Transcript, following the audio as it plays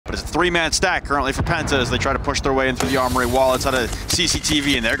But it's a three-man stack currently for Penta as they try to push their way in through the armory wall outside of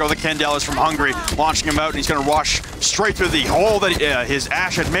CCTV. And there go the Candelas from Hungry, launching him out, and he's going to rush straight through the hole that his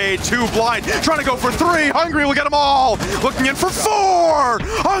Ash had made. 2 blind, trying to go for 3. Hungry will get them all. Looking in for 4.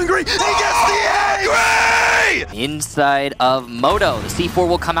 Hungry, he gets the Hungry! Inside of Moto, the C4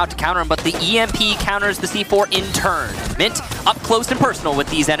 will come out to counter him, but the EMP counters the C4 in turn. Mint up close and personal with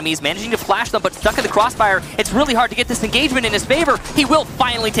these enemies, managing to flash them, but stuck in the crossfire. It's really hard to get this engagement in his favor. He will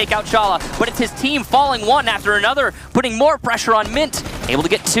finally take out Shala, but it's his team falling one after another, putting more pressure on Mint. Able to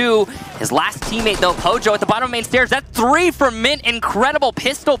get 2. His last teammate, though, Pojo, at the bottom of main stairs. That's 3 for Mint. Incredible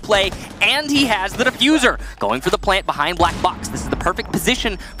pistol play, and he has the diffuser. Going for the plant behind Black Box. This is the perfect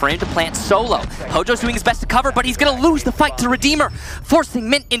position for him to plant solo. Pojo's doing his best to cover, but he's going to lose the fight to Redeemer, forcing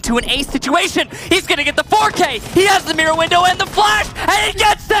Mint into an ace situation. He's going to get the 4K. He has the mirror window and the flash, and he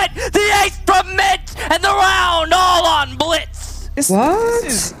gets it! The ace from Mint, and the round all on Blitz. This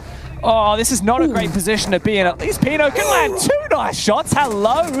is not a great position to be in. At least Pino can land 2 nice shots.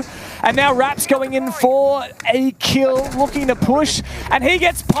 Hello. And now Rap's going in for a kill, looking to push. And he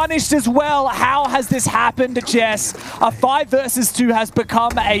gets punished as well. How has this happened, Jess? A 5 versus 2 has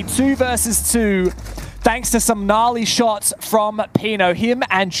become a 2 versus 2. Thanks to some gnarly shots from Pino. Him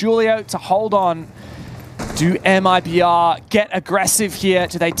and Julio to hold on. Do MIBR get aggressive here?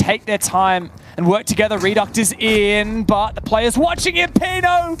 Do they take their time and work together? Reduct is in, but the player's watching him.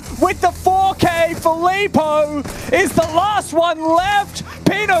 Pino with the 4K. Filippo is the last one left.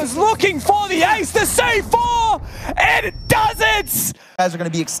 Pino's looking for the ace, the C4, and it does it! Guys are going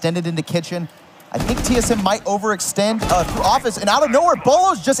to be extended into kitchen. I think TSM might overextend through office, and out of nowhere,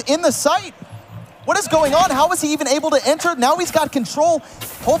 Beaulo's just in the site. What is going on? How is he even able to enter? Now he's got control.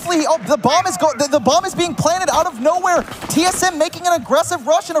 Hopefully, the bomb is being planted out of nowhere. TSM making an aggressive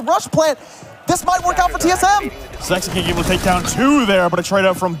rush and a rush plant. This might work out for TSM. Sexy able to take down 2 there, but a trade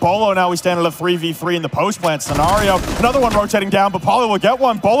out from Beaulo. Now we stand at a 3v3 in the post plant scenario. Another one rotating down, but Pauly will get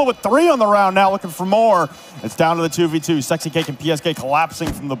one. Beaulo with 3 on the round now, looking for more. It's down to the 2v2. Sexy Cake and PSG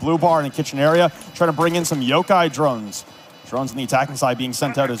collapsing from the blue bar in the kitchen area, trying to bring in some yokai drones. Drones on the attacking side being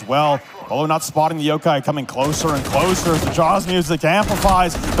sent out as well. Beaulo not spotting the yokai, coming closer and closer as the Jaws music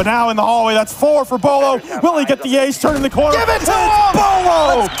amplifies. But now in the hallway, that's 4 for Beaulo. Will he get the ace? Turning the corner. Give it to him!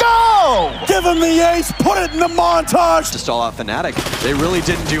 Beaulo! Let's go! Give him the ace. Put it in the montage. To stall out Fnatic, they really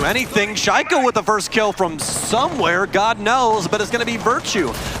didn't do anything. Shaiiko with the first kill from somewhere, God knows, but it's going to be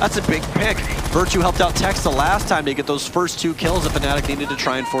Virtue. That's a big pick. Virtue helped out Tex the last time to get those first 2 kills that Fnatic needed to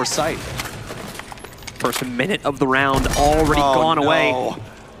try and force sight. First minute of the round already gone away.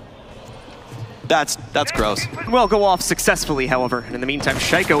 That's gross. Will go off successfully, however. And in the meantime,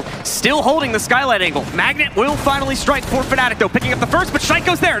 Shaiiko still holding the skylight angle. Magnet will finally strike for Fnatic, though, picking up the first, but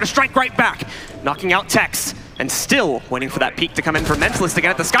Shaiko's there to strike right back. Knocking out Tex. And still waiting for that peek to come in for Mentalist to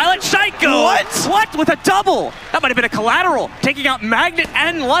get at the skylight. Shaiiko! What? With a double! That might have been a collateral. Taking out Magnet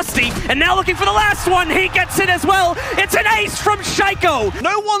and Lusty. And now looking for the last one. He gets it as well. It's an ace from Shaiiko.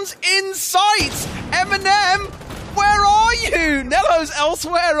 No one's in sight! Eminem! Where are you? Nello's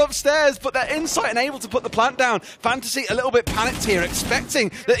elsewhere upstairs, but they're in sight and able to put the plant down. Fantasy a little bit panicked here,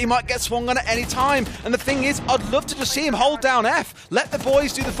 expecting that he might get swung on at any time. And the thing is, I'd love to just see him hold down F. Let the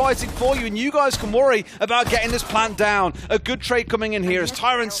boys do the fighting for you, and you guys can worry about getting this plant down. A good trade coming in here as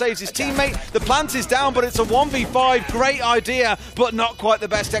Tyrant saves his teammate. The plant is down, but it's a 1v5. Great idea, but not quite the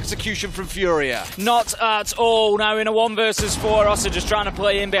best execution from Furia. Not at all. Now in a 1 versus 4, Ossa just trying to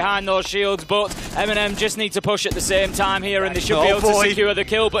play in behind those shields, but Eminem just need to push at the same time here, and they should be able to secure the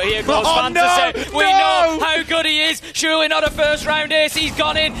kill. But here goes Fantasy. We know how good he is. Surely not a first round ace. He's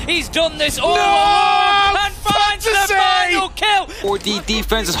gone in. He's done this all alone and finds the final kill. 4D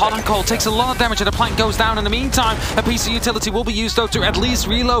defense as Hot and Cold takes a lot of damage and the plank goes down. In the meantime, a piece of utility will be used though to at least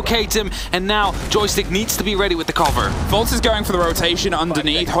relocate him. And now Joystick needs to be ready with the cover. Fultz is going for the rotation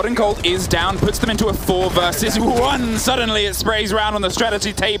underneath. Hot and Cold is down, puts them into a 4 versus 1. Suddenly it sprays around on the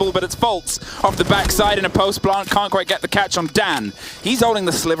strategy table, but it's Fultz off the backside in a post plant. Can't quite get the catch on Dan. He's holding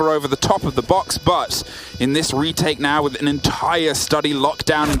the sliver over the top of the box, but in this retake now with an entire study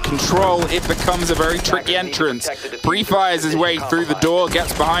lockdown and control, it becomes a very tricky entrance. Pre-fires his way through the door,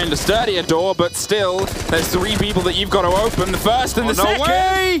 gets behind a sturdier door, but still, there's 3 people that you've got to open. The first and the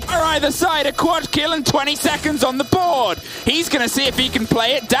second are either side. A quad kill and 20 seconds on the board. He's going to see if he can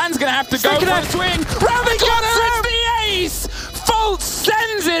play it. Dan's going to have to go for a swing. Round the corner, it's the ace! Fultz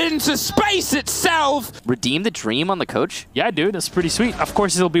sends it into space itself. Redeem the dream on the coach? Yeah, dude, that's pretty sweet. Of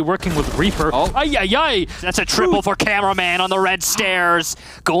course, he'll be working with Reaper. Oh. Ay, ay, ay. That's a triple for Cameraman on the red stairs.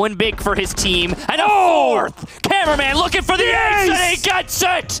 Going big for his team. And a 4th! Cameraman looking for the ace, and he gets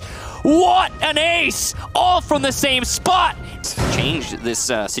it! What an ace! All from the same spot. Change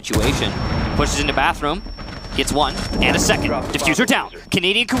this situation. Pushes into bathroom. Gets one and a second. Diffuser down.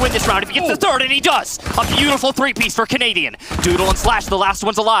 Canadian can win this round if he gets the third, and he does. A beautiful three-piece for Canadian. Doodle and Slash, the last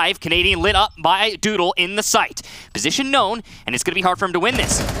one's alive. Canadian lit up by Doodle in the site. Position known, and it's going to be hard for him to win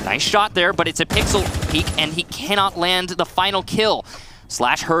this. Nice shot there, but it's a pixel peek, and he cannot land the final kill.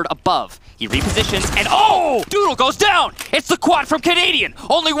 Slash heard above. He repositions, and oh! Doodle goes down! It's the quad from Canadian!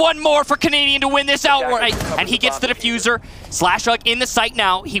 Only one more for Canadian to win this outright, and he gets the diffuser. Slash in the site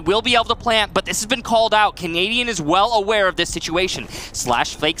now. He will be able to plant, but this has been called out. Canadian is well aware of this situation.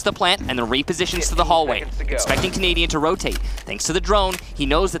 Slash fakes the plant and then repositions to the hallway, expecting Canadian to rotate. Thanks to the drone, he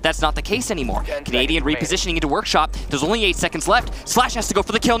knows that that's not the case anymore. Canadian repositioning into workshop. There's only 8 seconds left. Slash has to go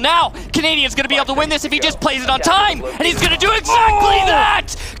for the kill now. Canadian's going to be able to win this if he just plays it on time, and he's going to do exactly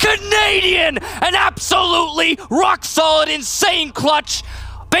that! Canadian! An absolutely rock-solid, insane clutch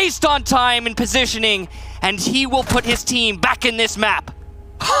based on time and positioning, and he will put his team back in this map.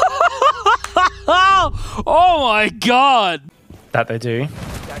 Oh my god! That they do.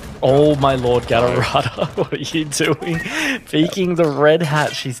 Oh my lord, Galarada, what are you doing? Peeking the red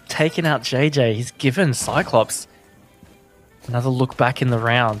hat. She's taken out JJ. He's given Cyclops another look back in the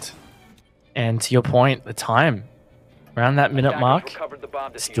round. And to your point, the time. Around that minute mark,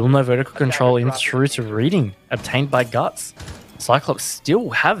 still no vertical control in true to reading obtained by Guts. Cyclops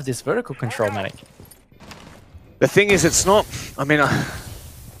still have this vertical control, Manic. The thing is, it's not, I mean,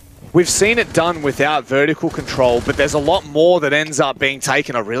 we've seen it done without vertical control, but there's a lot more that ends up being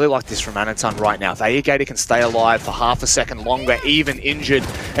taken. I really like this from Anaton right now. If Aegator can stay alive for half a second longer, even injured,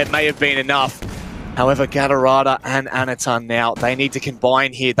 it may have been enough. However, Galarada and Anaton now, they need to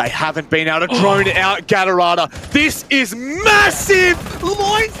combine here. They haven't been able to drone out Galarada. This is massive!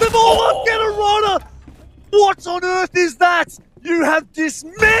 Lines them all up, Galarada! What on earth is that? You have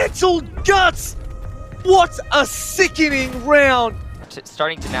dismantled Guts! What a sickening round!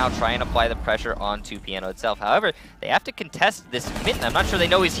 Starting to now try and apply the pressure onto Piano itself. However, they have to contest this Mint. I'm not sure they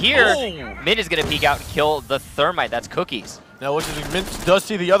know he's here. Mint is going to peek out and kill the Thermite. That's Cookies. Now, Mint does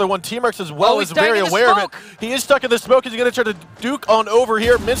see the other one. Teamworks as well is very aware of it. He is stuck in the smoke. He's going to try to duke on over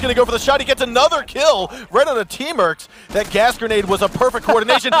here. Mint's going to go for the shot. He gets another kill right on a Teamworks. That gas grenade was a perfect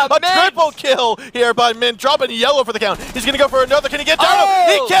coordination. A triple kill here by Mint, dropping yellow for the count. He's going to go for another. Can he get down?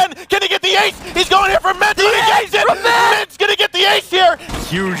 He can! Can he get the ace? He's going here for Mint. He gets it! Mint's going to get the ace here!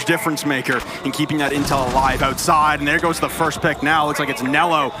 Huge difference maker in keeping that intel alive outside. And there goes the first pick now. Looks like it's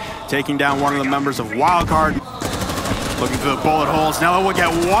Nello taking down one of the members of Wildcard. Looking for the bullet holes. Nello will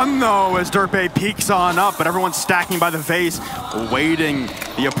get one, though, as Dirtbay peeks on up, but everyone's stacking by the face, awaiting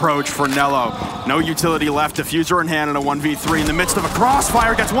the approach for Nello. No utility left. Diffuser in hand in a 1v3 in the midst of a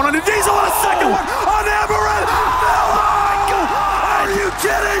crossfire. Gets one on a Diesel and a second one on Amaranth. Nello! Are you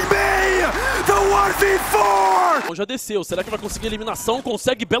kidding me? The 1v4! Já desceu, será que vai conseguir eliminação?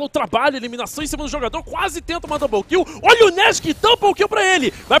 Consegue, belo trabalho, eliminação em cima do jogador, quase tenta uma double kill. Olha o Nesk, double kill pra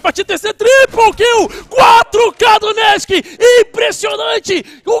ele. Vai partir terceiro, triple kill. 4K do Nesk, impressionante.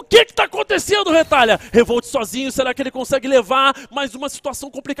 O que tá acontecendo, Retalha? Revolt sozinho, será que ele consegue levar mais uma situação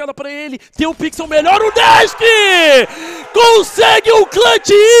complicada pra ele? Tem um pixel melhor, o Nesk! Consegue um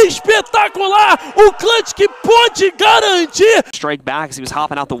clutch espetacular, o clutch que pode garantir. Strike back as he was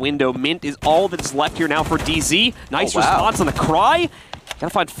hopping out the window. Mint is all that's left here now for DZ. Nice response on the cry. Gotta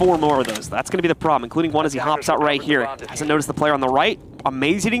find 4 more of those. That's gonna be the problem, including one as he hops out right here. Hasn't noticed the player on the right.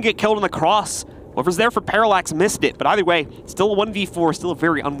 Amazed he didn't get killed on the cross. Whoever's there for Parallax missed it, but either way, still a 1v4, still a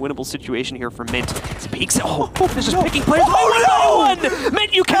very unwinnable situation here for Mint. He peeks. Oh, this is picking players. Oh no!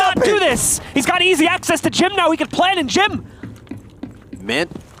 Mint, you cannot do this! He's got easy access to Gym now. He can plan in Gym.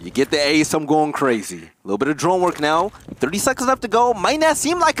 Mint, you get the ace, I'm going crazy. A little bit of drone work now. 30 seconds left to go. Might not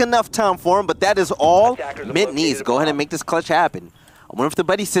seem like enough time for him, but that is all Mint needs to go ahead and make this clutch happen. I wonder if the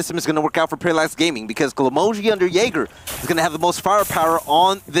buddy system is going to work out for Parallax Gaming, because Glamoji under Jaeger is going to have the most firepower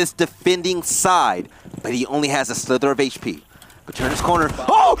on this defending side, but he only has a slither of HP. But turn his corner.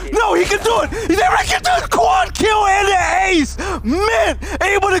 Oh, no, he can do it! He can do it! Quad kill and an ace! Mint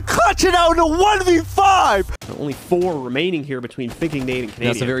able to clutch it out in a 1v5! Only 4 remaining here between Thinking Nate and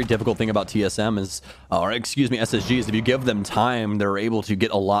Canadian. That's a very difficult thing about TSM is, or excuse me, SSG, is if you give them time, they're able to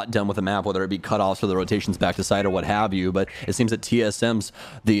get a lot done with the map, whether it be cutoffs or the rotations back to side or what have you. But it seems that TSM's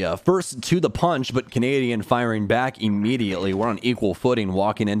the first to the punch, but Canadian firing back immediately. We're on equal footing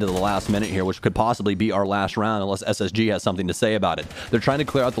walking into the last minute here, which could possibly be our last round unless SSG has something to say say about it. They're trying to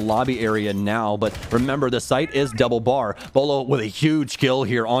clear out the lobby area now, but remember, the site is double bar. Beaulo with a huge kill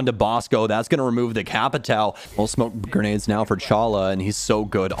here onto Bosco. That's going to remove the Capitao. We'll smoke grenades now for Chala, and he's so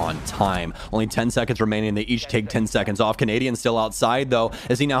good on time. Only 10 seconds remaining. They each take 10 seconds off. Canadian still outside, though,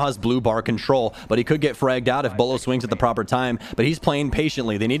 as he now has blue bar control, but he could get fragged out if Beaulo swings at the proper time, but he's playing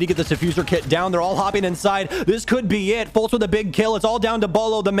patiently. They need to get this diffuser kit down. They're all hopping inside. This could be it. Fultz with a big kill. It's all down to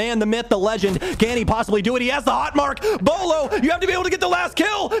Beaulo, the man, the myth, the legend. Can he possibly do it? He has the hot mark. Beaulo, you have to be able to get the last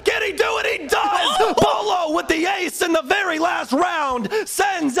kill. Can he do it? He does! Beaulo with the ace in the very last round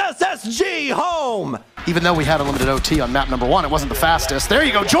sends SSG home. Even though we had a limited OT on map number 1, it wasn't the fastest. There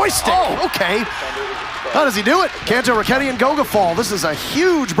you go, joystick. Oh, okay. How does he do it? Kanto, Raketti, and Gogafall. This is a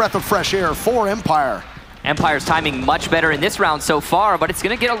huge breath of fresh air for Empire. Empire's timing much better in this round so far, but it's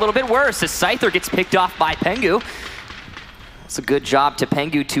going to get a little bit worse as Scyther gets picked off by Pengu. It's a good job to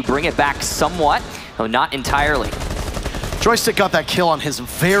Pengu to bring it back somewhat, though not entirely. Joystick got that kill on his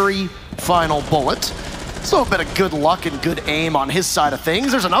very final bullet. So a bit of good luck and good aim on his side of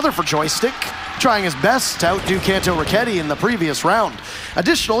things. There's another for Joystick, trying his best to outdo Kanto Raketti in the previous round.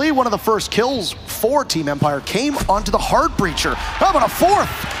 Additionally, one of the first kills for Team Empire came onto the Hard Breacher. How about a fourth?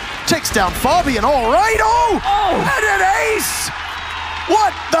 Takes down Fabian, all right. Oh! And an ace!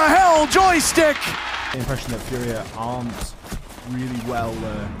 What the hell, Joystick? The impression that Furia aren't really well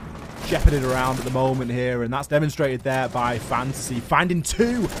shepherded around at the moment here, and that's demonstrated there by Fantasy. Finding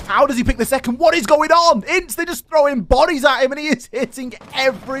 2. How does he pick the second? What is going on? They're just throwing bodies at him, and he is hitting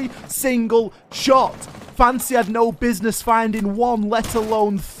every single shot. Fantasy had no business finding 1, let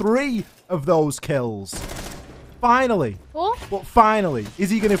alone 3 of those kills. Finally. 4? But finally, is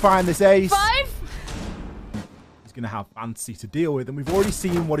he going to find this ace? 5? He's going to have Fantasy to deal with, and we've already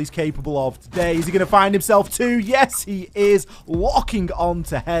seen what he's capable of today. Is he going to find himself 2? Yes, he is. Locking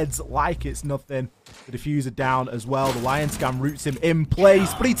onto heads like it's nothing. The diffuser down as well. The Lion Scam roots him in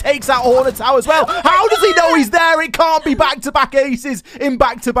place, but he takes out Hornet Tower as well. How does he know he's there? It can't be back-to-back aces in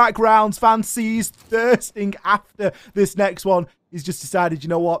back-to-back rounds. Fantasy's thirsting after this next one. He's just decided, you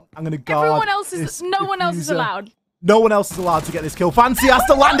know what? I'm going to guard. No one else is allowed. No one else is allowed to get this kill. Fantasy has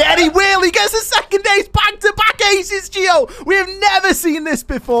to land it, and he will. He gets a second ace, back-to-back aces, Gio. We have never seen this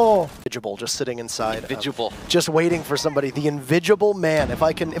before. Invisible, just sitting inside. Invisible. Just waiting for somebody. The Invisible Man. If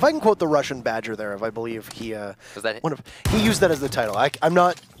I can quote the Russian Badger there, if I believe he he used that as the title. I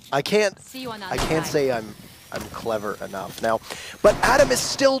can't say I'm clever enough now. But Adam is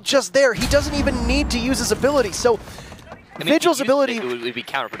still just there. He doesn't even need to use his ability. So Vigil's ability would be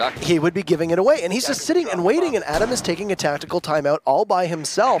counterproductive. He would be giving it away, and he's just sitting and waiting, and Adam is taking a tactical timeout all by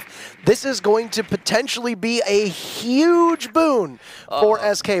himself. This is going to potentially be a huge boon for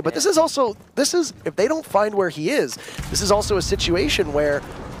SK, but this is, if they don't find where he is, this is also a situation where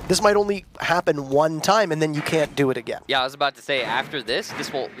this might only happen one time, and then you can't do it again. Yeah, I was about to say, after this,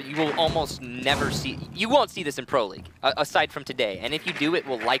 you will almost never see, you won't see this in Pro League, aside from today. And if you do, it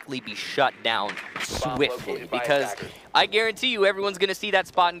will likely be shut down swiftly, because I guarantee you everyone's going to see that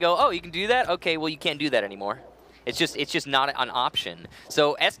spot and go, oh, you can do that? Okay, well, you can't do that anymore. It's just not an option.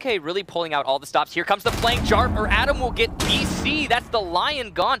 So SK really pulling out all the stops. Here comes the flank Jarp, or Adam will get DC. That's the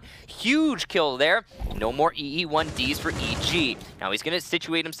Lion gone. Huge kill there. No more EE1Ds for EG. Now he's going to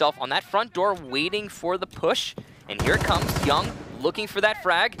situate himself on that front door, waiting for the push. And here comes Young, looking for that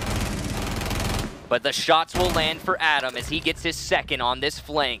frag. But the shots will land for Adam as he gets his second on this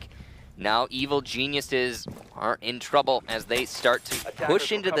flank. Now Evil Geniuses are in trouble as they start to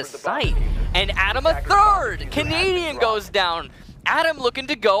push into the site. And Adam a third! Canadian goes down. Adam looking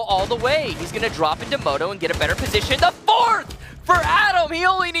to go all the way. He's going to drop into Moto and get a better position. The fourth for Adam! He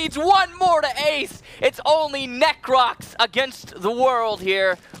only needs one more to ace. It's only Necrox against the world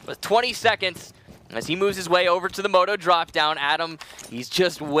here with 20 seconds. As he moves his way over to the Moto drop down, Adam, he's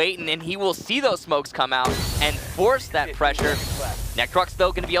just waiting, and he will see those smokes come out and force that pressure. Necrox,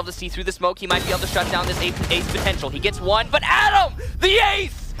 though, going to be able to see through the smoke. He might be able to shut down this ace potential. He gets one, but Adam, the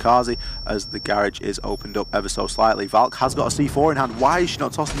ace! Kazi, as the garage is opened up ever so slightly. Valk has got a C4 in hand. Why is she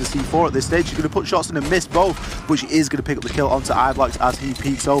not tossing the C4 at this stage? She's going to put shots in and miss both, but she is going to pick up the kill onto Iblax as he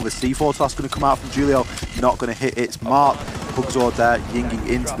peeks over. C4 toss going to come out from Julio, not going to hit its mark. Pugzord there, yinging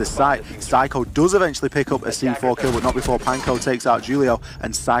into the site. Shaiiko does eventually pick up a C4 kill, but not before Panko takes out Julio,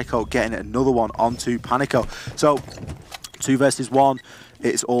 and Shaiiko getting another one onto Panico. So, 2 versus 1.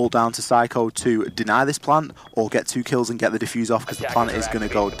 It's all down to Shaiiko to deny this plant or get 2 kills and get the defuse off, because the plant is going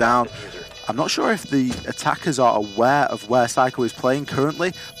to go down. I'm not sure if the attackers are aware of where Shaiiko is playing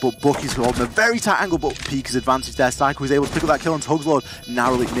currently, but Bucky's holding a very tight angle, but Pika's advantage there. Shaiiko is able to pick up that kill onto Hugslord,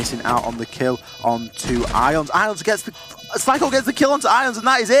 narrowly missing out on the kill onto Ions. Shaiiko gets the kill onto Ions, and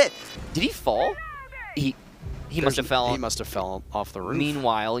that is it. Did he fall? He must have fell. He must have fell off the roof.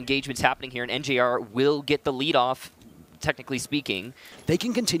 Meanwhile, engagement's happening here, and NJR will get the lead off, technically speaking. They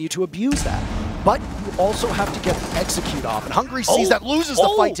can continue to abuse that. But you also have to get the execute off. And Hungry sees that, loses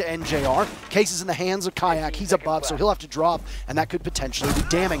the fight to NJR. Case is in the hands of Kayak. He's above, so he'll have to drop, and that could potentially be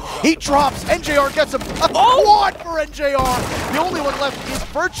damning. He drops. NJR gets a quad for NJR. The only one left is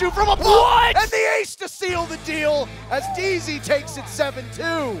Virtue from above. What? And the ace to seal the deal as DZ takes it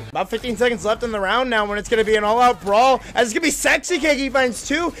 7-2. About 15 seconds left in the round now when it's going to be an all-out brawl. As it's going to be Sexy Cake, he finds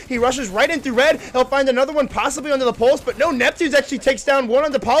two. He rushes right in through red. He'll find another one possibly under the pulse, but no, Neptunes actually takes down one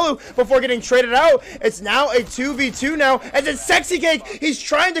on the Palu before getting traded out. It's now a 2v2 now, as it's Sexy Cake. He's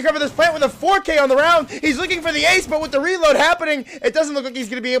trying to cover this plant with a 4K on the round. He's looking for the ace, but with the reload happening, it doesn't look like he's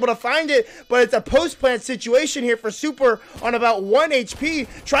going to be able to find it, but it's a post-plant situation here for Super on about 1 HP,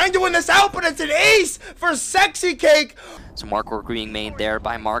 trying to win this out, but it's an ace for Sexy Cake. So Mark work being made there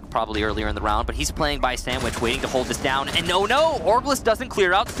by Mark probably earlier in the round, but he's playing by Sandwich, waiting to hold this down. And no, Orglis doesn't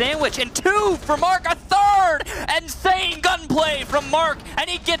clear out Sandwich. And 2 for Mark, a third! Insane gunplay from Mark, and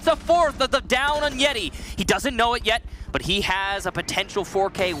he gets a 4th of the down on Yeti. He doesn't know it yet, but he has a potential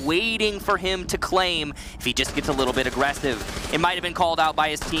 4K waiting for him to claim if he just gets a little bit aggressive. It might have been called out by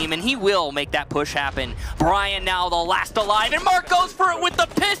his team, and he will make that push happen. Brian now the last alive, and Mark goes for it with the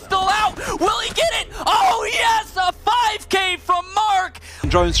pistol out. Will he get it? Oh yes, a 5K from Mark.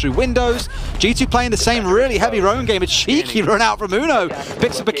 Drones through windows. G2 playing the same really heavy roam game. A cheeky run out from Uno.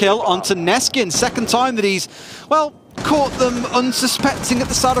 Picks up a kill onto Neskin. Second time that he's, well, caught them unsuspecting at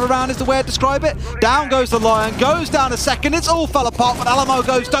the start of a round is the way I describe it. Down goes the Lion, goes down a second, it's all fell apart, but Alamo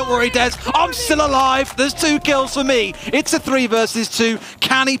goes, don't worry Des, I'm still alive, there's 2 kills for me. It's a 3 versus 2,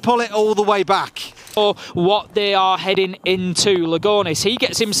 can he pull it all the way back? Or what they are heading into. Lagonis, he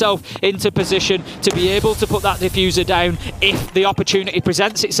gets himself into position to be able to put that diffuser down if the opportunity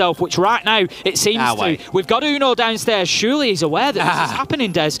presents itself, which right now it seems to. We've got Uno downstairs. Surely he's aware that this is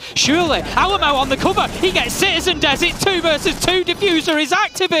happening, Des. Surely. Alamo on the cover. He gets Citizen, Des. It's 2 versus 2. Diffuser is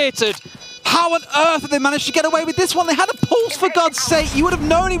activated. How on earth have they managed to get away with this one? They had a pulse, for God's sake. You would have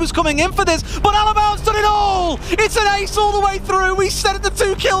known he was coming in for this, but Alamo's done it all! It's an ace all the way through. We said it, the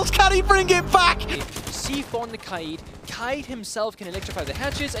 2 kills. Can he bring it back? C4 on the Kaid. Kaid himself can electrify the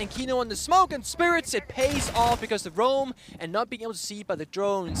hatches, and Kino on the smoke, and Spirits, it pays off because the roam and not being able to see by the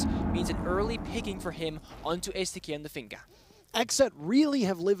drones means an early picking for him onto STK and the Finger. XSET really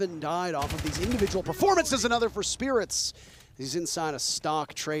have lived and died off of these individual performances. Another for Spirits. He's inside of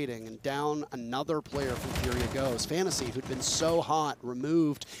stock trading, and down another player from Furia Goes. Fantasy, who'd been so hot,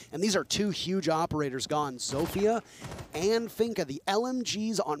 removed. And these are 2 huge operators gone. Zofia and Finka. The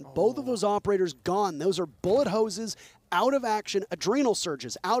LMGs on both of those operators gone. Those are bullet hoses, out of action. Adrenal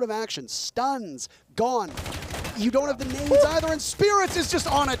surges, out of action. Stuns, gone. You don't have the nades either, and Spirits is just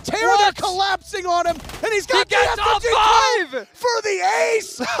on a tear. They're collapsing on him, and he's got the FG5 for the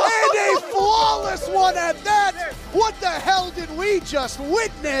ace, and a flawless one at that. What the hell did we just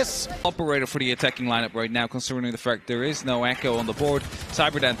witness? Operator for the attacking lineup right now, considering the fact there is no echo on the board.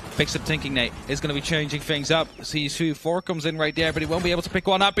 Cyberdan picks up Thinking Nate, is going to be changing things up. C4 comes in right there, but he won't be able to pick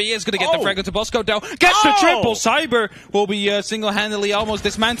one up. He is going to get the frag to Bosco down. Gets the triple. Cyber will be single-handedly almost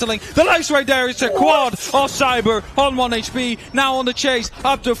dismantling. The nice right there is a quad of Cyber on 1 HP, now on the chase,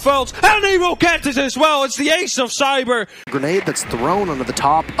 up to Fultz, and he will get it as well. It's the ace of Cyber. Grenade that's thrown onto the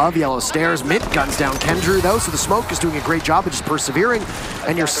top of Yellow Stairs. Mint guns down Kendrew though, so the smoke is doing a great job of just persevering,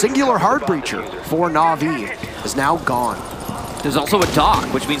 and your singular hard breacher for Na'Vi is now gone. There's also a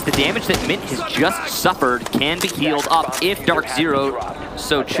dock, which means the damage that Mint has just suffered can be healed up if DarkZero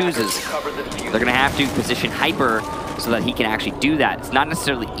so chooses. They're going to have to position Hyper so that he can actually do that. It's not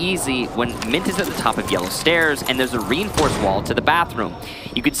necessarily easy when Mint is at the top of Yellow Stairs and there's a reinforced wall to the bathroom.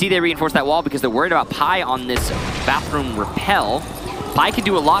 You can see they reinforced that wall because they're worried about Pi on this bathroom rappel. Pi can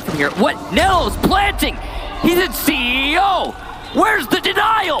do a lot from here. What? Nel's planting! He's in CEO! Where's the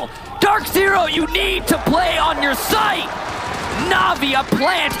denial? DarkZero, you need to play on your site! Na'Vi a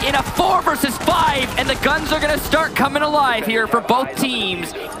plant in a 4 versus 5, and the guns are going to start coming alive here for both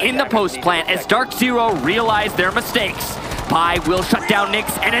teams in the post plant as DarkZero realize their mistakes. Pi will shut down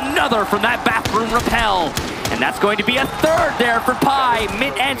Nyx, and another from that bathroom rappel. And that's going to be a 3rd there for Pi.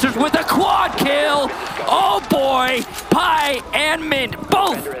 Mint answers with a quad kill. Oh boy, Pi and Mint,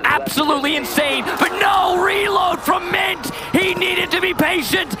 both absolutely insane, but no reload from Mint. He needed to be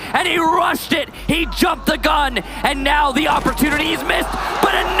patient, and he rushed it. He jumped the gun, and now the opportunity is missed,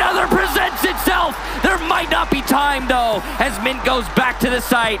 but another presents itself. There might not be time, though, as Mint goes back to the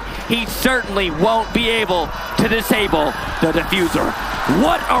site. He certainly won't be able to disable the diffuser.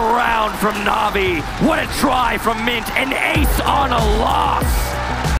 What a round from Na'Vi. What a try from Mint. An ace on a loss.